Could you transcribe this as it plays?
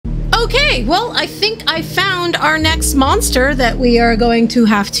Okay, well, I think I found our next monster that we are going to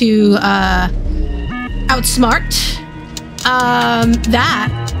have to outsmart.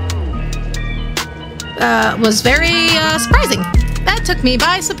 That was very surprising. That took me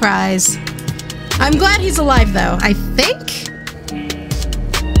by surprise. I'm glad he's alive, though. I think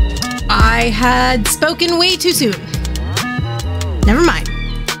I had spoken way too soon. Never mind.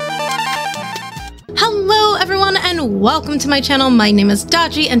 Hello everyone and welcome to my channel. My name is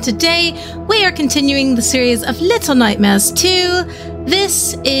Dodgy and today we are continuing the series of Little Nightmares 2.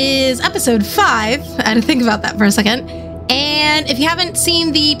 This is episode 5. I had to think about that for a second. And if you haven't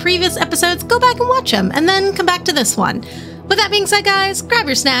seen the previous episodes, go back and watch them and then come back to this one. With that being said, guys, grab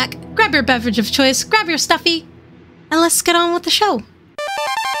your snack, grab your beverage of choice, grab your stuffy, and let's get on with the show.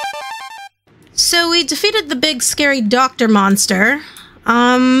 So we defeated the big scary doctor monster.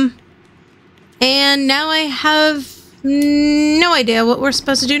 And now I have no idea what we're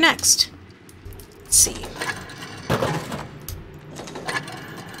supposed to do next. Let's see.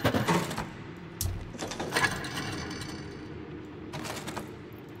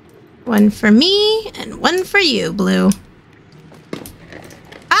 One for me and one for you, Blue.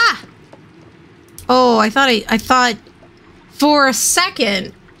 Ah! Oh, I thought for a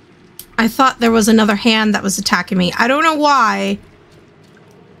second, I thought there was another hand that was attacking me. I don't know why.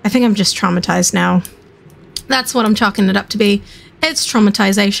 I think I'm just traumatized now. That's what I'm chalking it up to be. It's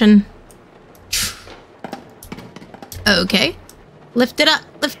traumatization. Okay. Lift it up.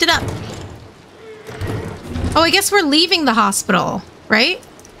 Lift it up. Oh, I guess we're leaving the hospital, right?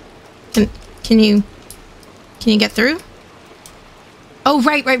 Can you get through? Oh,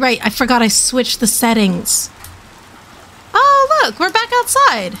 right. I forgot I switched the settings. Oh, look, we're back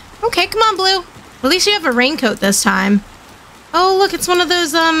outside. Okay, come on, Blue. At least you have a raincoat this time. Oh, look, it's one of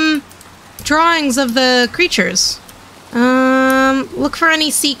those, drawings of the creatures. Look for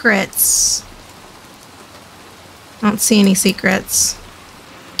any secrets. I don't see any secrets.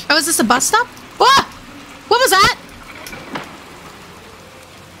 Oh, is this a bus stop? Whoa! What was that?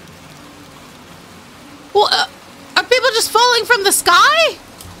 Well, are people just falling from the sky?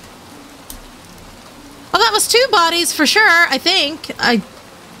 Well, that was 2 bodies for sure, I think. I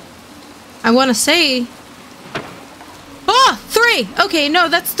want to say... Oh, 3! Okay, no,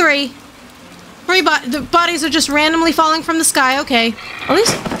 that's 3. 3 the bodies are just randomly falling from the sky. Okay. At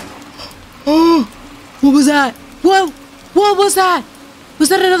least... Oh! What was that? Whoa! What was that? Was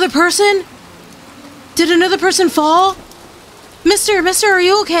that another person? Did another person fall? Mister, are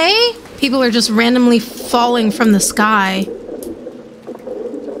you okay? People are just randomly falling from the sky.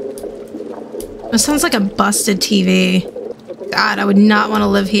 It sounds like a busted TV. God, I would not want to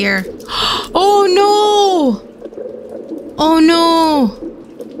live here. Oh, no! Oh no!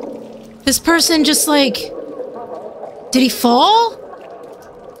 This person just like... Did he fall?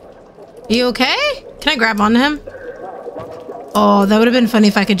 Are you okay? Can I grab onto him? Oh, that would have been funny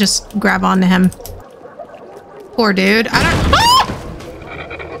if I could just grab onto him. Poor dude. I don't... Ah!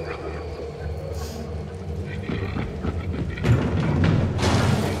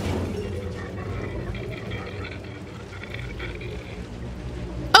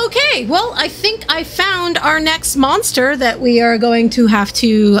 Okay, well, I think I found our next monster that we are going to have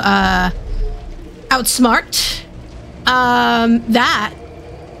to outsmart. That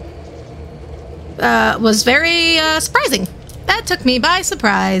was very surprising. That took me by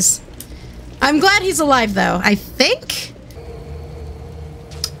surprise. I'm glad he's alive, though. I think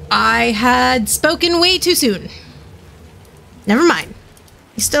I had spoken way too soon. Never mind.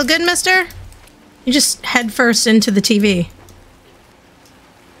 You still good, mister? You just head first into the TV.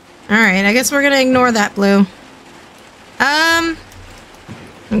 Alright, I guess we're gonna ignore that, Blue.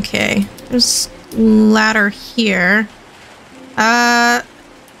 Okay. There's a ladder here. Are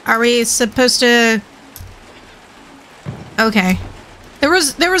we supposed to... Okay. There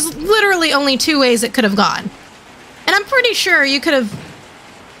was literally only 2 ways it could have gone. And I'm pretty sure you could have...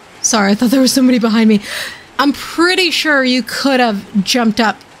 Sorry, I thought there was somebody behind me. I'm pretty sure you could have jumped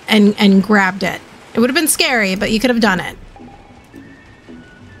up and grabbed it. It would have been scary, but you could have done it.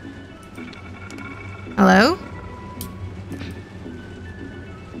 Hello?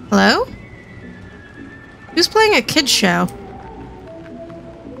 Hello? Who's playing a kid's show?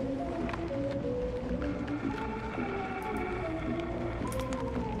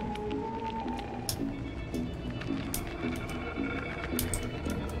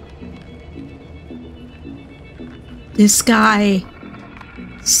 This guy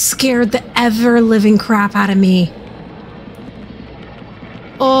scared the ever-living crap out of me.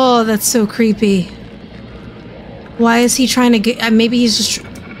 Oh, that's so creepy. Why is he trying to get... maybe he's just...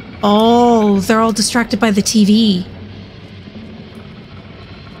 Oh, they're all distracted by the TV.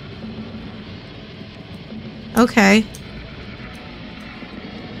 Okay.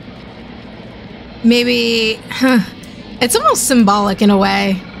 Maybe... It's almost symbolic in a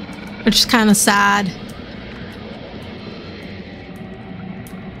way, which is kind of sad.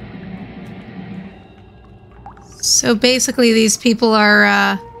 So basically these people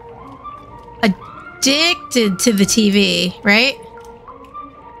are addicted to the TV, right?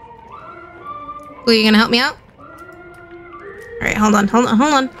 Are you gonna help me out? All right, hold on.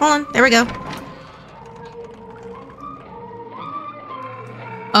 There we go.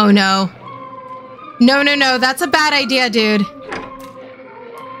 Oh no. No, that's a bad idea, dude.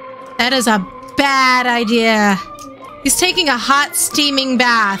 That is a bad idea. He's taking a hot, steaming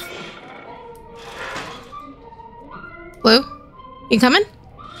bath. Blue, you coming?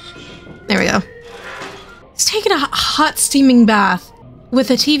 There we go. He's taking a hot, steaming bath with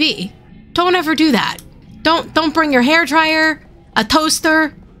a TV. Don't ever do that. Don't bring your hairdryer, a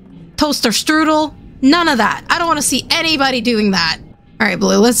toaster strudel, none of that. I don't want to see anybody doing that. All right,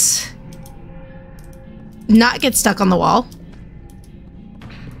 Blue, let's not get stuck on the wall.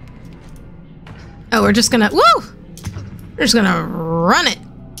 Oh, we're just gonna, woo! We're just gonna run it.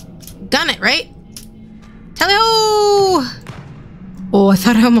 Gun it, right? Hello! Oh, I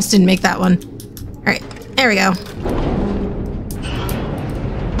thought I almost didn't make that one. All right, there we go.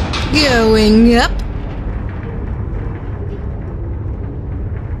 Going up.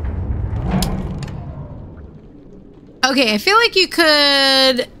 Okay, I feel like you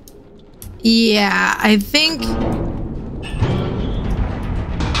could... Yeah, I think...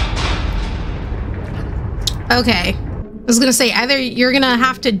 Okay. I was gonna say, either you're gonna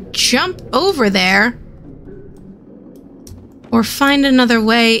have to jump over there or find another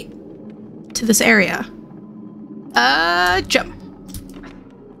way to this area. Jump.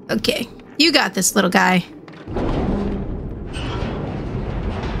 Okay, you got this, little guy.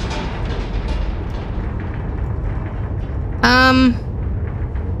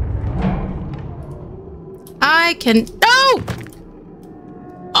 I can... Oh!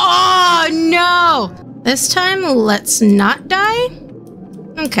 Oh, no! This time, let's not die?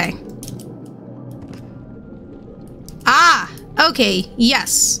 Okay. Ah! Okay,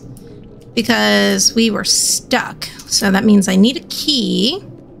 yes. Because we were stuck. So that means I need a key.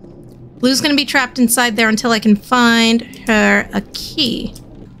 Blue's gonna be trapped inside there until I can find her a key.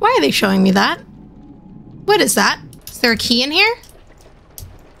 Why are they showing me that? What is that? Is there a key in here?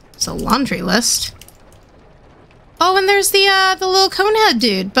 It's a laundry list. Oh, and there's the little conehead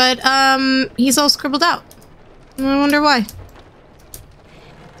dude, but he's all scribbled out. I wonder why.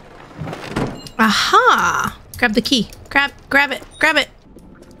 Aha! Grab the key. Grab it.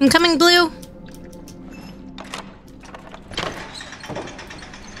 I'm coming, Blue.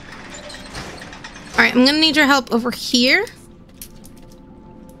 Alright, I'm gonna need your help over here.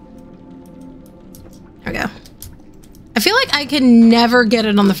 There we go. I feel like I can never get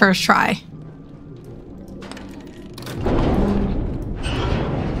it on the first try.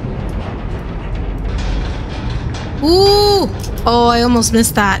 Ooh! Oh, I almost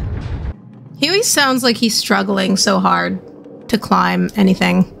missed that. He always sounds like he's struggling so hard to climb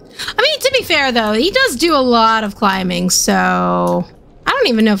anything. I mean, to be fair though, he does do a lot of climbing, so I don't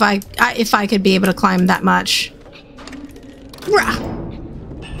even know if I could be able to climb that much. Rah.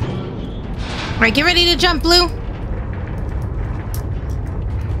 Right, get ready to jump, Blue.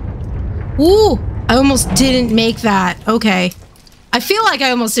 Ooh, I almost didn't make that. Okay. I feel like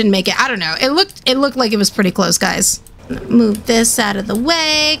I almost didn't make it. I don't know. It looked like it was pretty close, guys. Move this out of the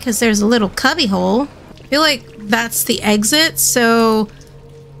way because there's a little cubby hole. I feel like that's the exit, so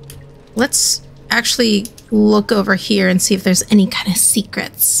let's actually look over here and see if there's any kind of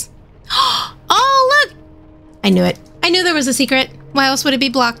secrets. Oh, look! I knew it. I knew there was a secret. Why else would it be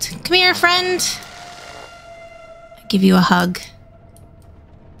blocked? Come here, friend. I'll give you a hug.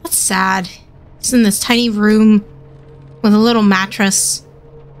 That's sad. It's in this tiny room with a little mattress,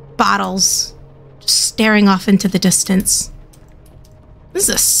 bottles, just staring off into the distance. This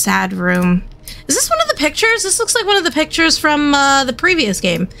is a sad room. Is this one of the pictures? This looks like one of the pictures from the previous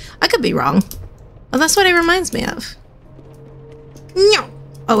game. I could be wrong. Well, that's what it reminds me of.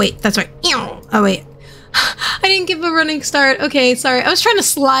 Oh, wait, that's right. Oh, wait. I didn't give a running start. Okay, sorry. I was trying to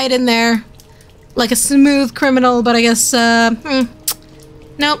slide in there like a smooth criminal, but I guess,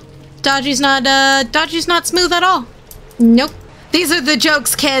 nope. Dodgy's not smooth at all. Nope. These are the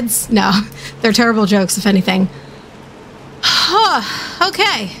jokes, kids. No, they're terrible jokes, if anything.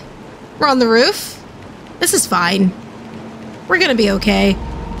 Okay. We're on the roof. This is fine. We're gonna be okay.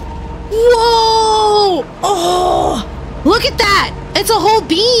 Whoa! Oh! Look at that! It's a whole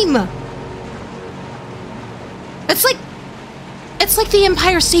beam! It's like the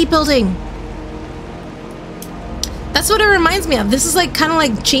Empire State Building. That's what it reminds me of. This is like kind of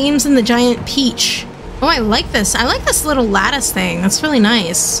like James and the Giant Peach. Oh, I like this. I like this little lattice thing. That's really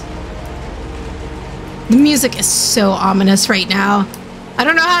nice. The music is so ominous right now. I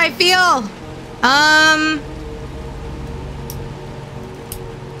don't know how I feel.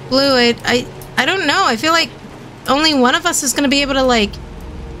 Blue, I don't know. I feel like only one of us is going to be able to, like,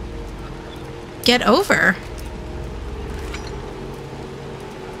 get over.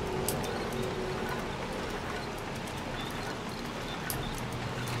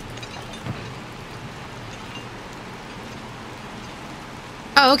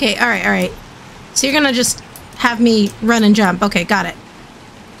 Oh, okay. All right, all right. So you're gonna just have me run and jump. Okay, got it.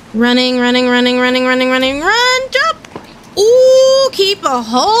 Running, running, running, running, running, running, run, jump! Ooh, keep a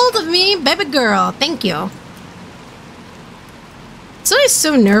hold of me, baby girl. Thank you. It's always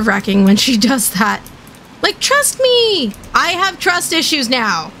so nerve-wracking when she does that. Like, trust me! I have trust issues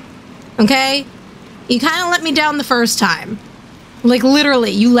now. Okay? You kind of let me down the first time. Like,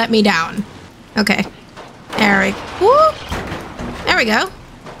 literally, you let me down. Okay. There we go. Woo! There we go.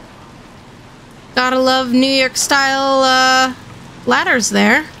 Gotta love New York style ladders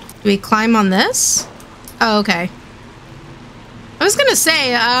there. Do we climb on this? Oh, okay. I was gonna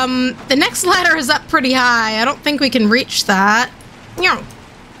say, the next ladder is up pretty high. I don't think we can reach that. No.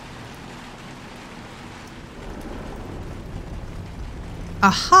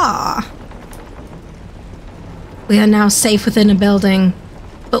 Aha. We are now safe within a building.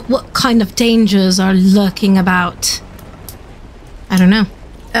 But what kind of dangers are lurking about? I don't know.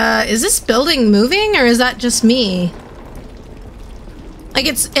 Is this building moving, or is that just me? Like,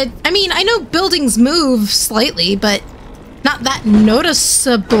 I mean, I know buildings move slightly, but not that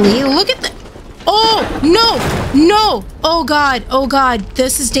noticeably. Look at the... Oh, no! No! Oh, God. Oh, God.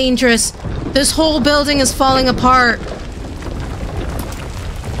 This is dangerous. This whole building is falling apart.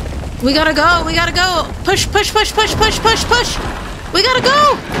 We gotta go. We gotta go. Push, push, push, push, push, push, push. We gotta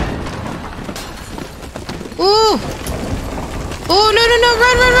go. Ooh. Oh, no, no, no.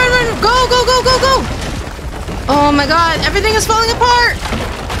 Run, run, run, run. Go, go, go, go, go. Oh, my God. Everything is falling apart.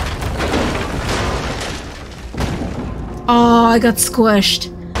 Oh, I got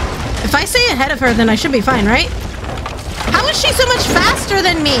squished. If I stay ahead of her, then I should be fine, right? How is she so much faster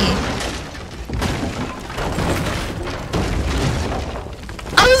than me?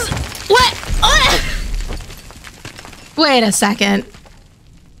 What? Wait a second.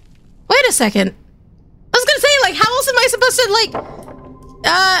 Wait a second. I was gonna say, like, how else am I supposed to, like...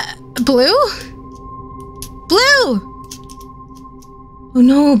 Blue? Blue! Oh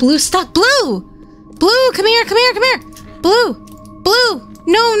no, Blue's stuck. Blue! Blue, come here, come here, come here! Blue! Blue!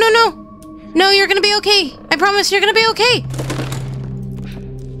 No, no, no! No, you're gonna be okay. I promise you're gonna be okay.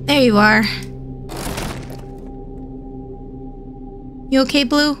 There you are. You okay,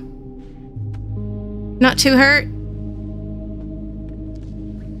 Blue? Not too hurt?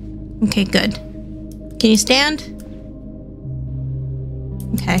 Okay, good. Can you stand?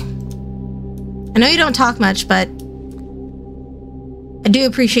 Okay. I know you don't talk much, but I do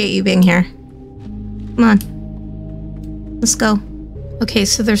appreciate you being here. Come on. Let's go. Okay,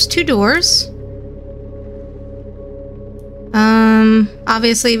 so there's 2 doors.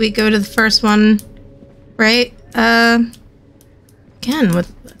 Obviously we go to the first one, right? Again,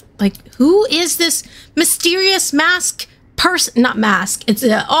 with, like, who is this mysterious mask person? Not mask, it's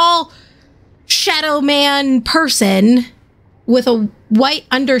a all shadow man person with a white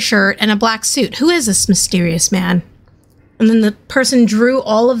undershirt and a black suit. Who is this mysterious man? And then the person drew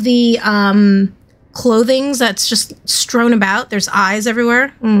all of the, clothing that's just strewn about. There's eyes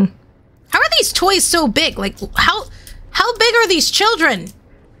everywhere. How are these toys so big? Like, how big are these children?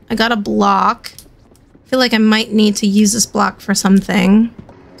 I got a block. I feel like I might need to use this block for something.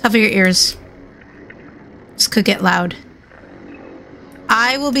 Cover your ears. This could get loud.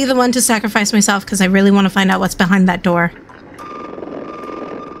 I will be the one to sacrifice myself because I really want to find out what's behind that door.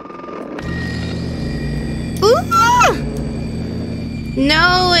 Ooh!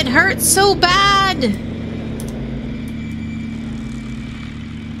 No, it hurts so bad.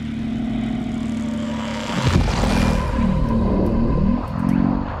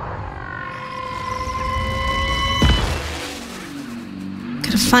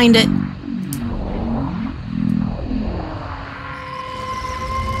 Gotta find it.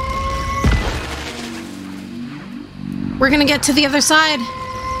 We're gonna get to the other side.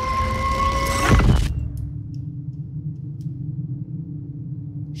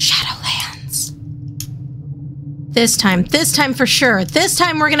 This time for sure. This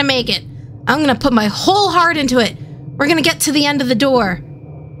time we're gonna make it. I'm gonna put my whole heart into it. We're gonna get to the end of the door.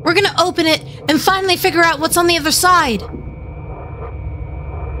 We're gonna open it and finally figure out what's on the other side.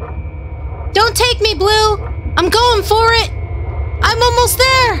 Don't take me, Blue! I'm going for it. I'm almost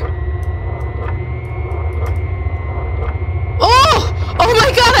there. Oh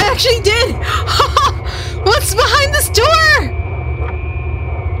my God, I actually did. What's behind this door?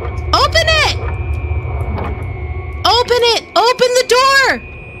 Open it. Open it. Open the door.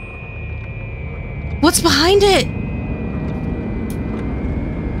 What's behind it?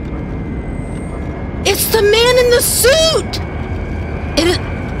 It's the man in the suit.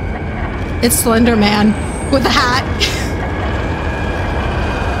 It's Slender Man with a hat.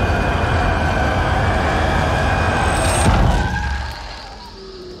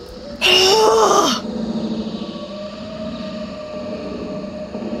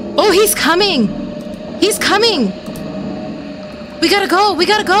 Oh, he's coming. He's coming. We gotta go. We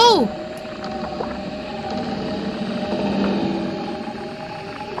gotta go.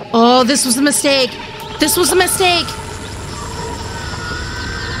 Oh, this was a mistake. This was a mistake.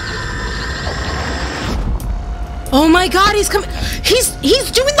 Oh my God, he's coming. He's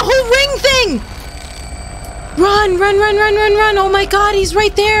doing the whole ring thing. Run, run, run, run, run, run. Oh my God, he's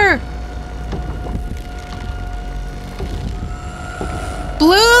right there.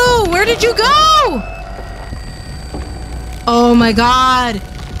 Blue, where did you go? Oh my God.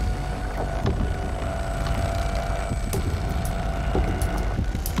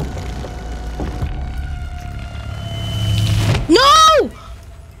 No!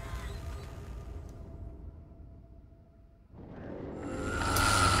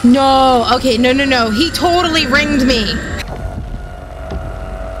 No, okay, no, no, no. He totally ringed me.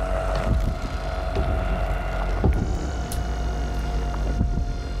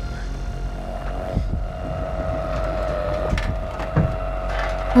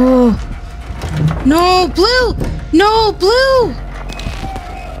 Oh. No, Blue! No, Blue!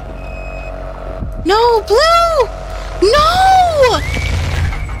 No, Blue! No! No!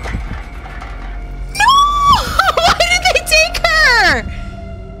 Why did they take her?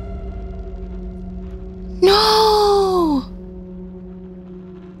 No!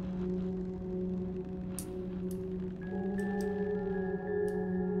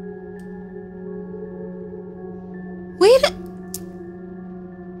 Wait.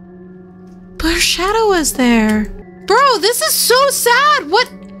 But her shadow was there. Bro, this is so sad. What?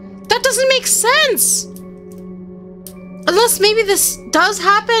 That doesn't make sense. Unless maybe this does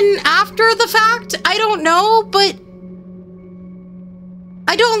happen after the fact. I don't know, but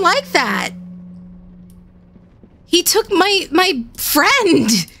I don't like that. He took my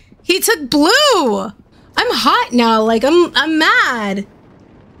friend. He took Blue. I'm hot now. Like I'm mad.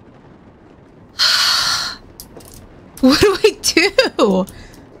 What do I do?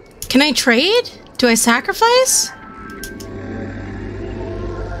 Can I trade? Do I sacrifice?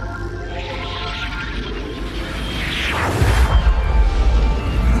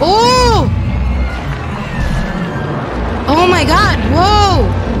 Oh! Oh my God, whoa!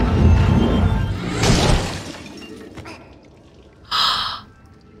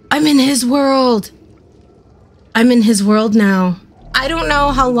 I'm in his world. I'm in his world now. I don't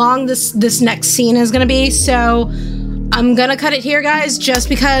know how long this next scene is gonna be, so I'm gonna cut it here, guys, just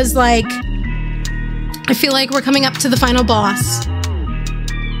because, like, I feel like we're coming up to the final boss.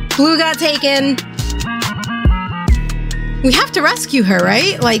 Blue got taken. We have to rescue her,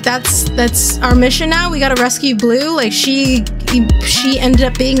 right? Like, that's our mission now. We gotta rescue Blue. Like, she ended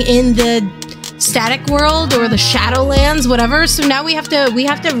up being in the static world or the Shadowlands, whatever. So now we have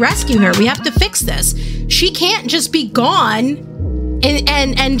to rescue her. We have to fix this. She can't just be gone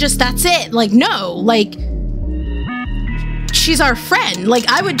and just that's it. Like, no, like, she's our friend.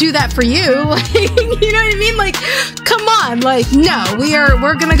 Like, I would do that for you. Like, you know what I mean? Like, come on. Like, no,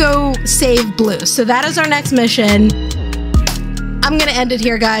 we're gonna go save Blue. So that is our next mission. I'm gonna end it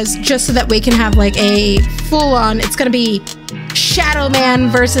here, guys, just so that we can have like a full-on, it's gonna be Shadow Man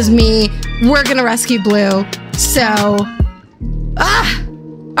versus me. We're gonna rescue Blue. So,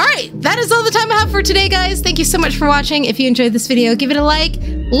 all right, that is all the time I have for today, guys. Thank you so much for watching. If you enjoyed this video, give it a like,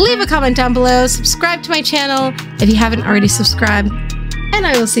 leave a comment down below, subscribe to my channel if you haven't already subscribed, and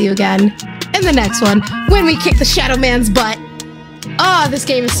I will see you again in the next one when we kick the Shadow Man's butt. Oh, this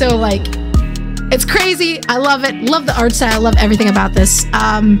game is so, like, it's crazy. I love it. Love the art style. Love everything about this.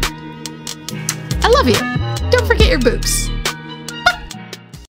 I love you. Don't forget your boobs.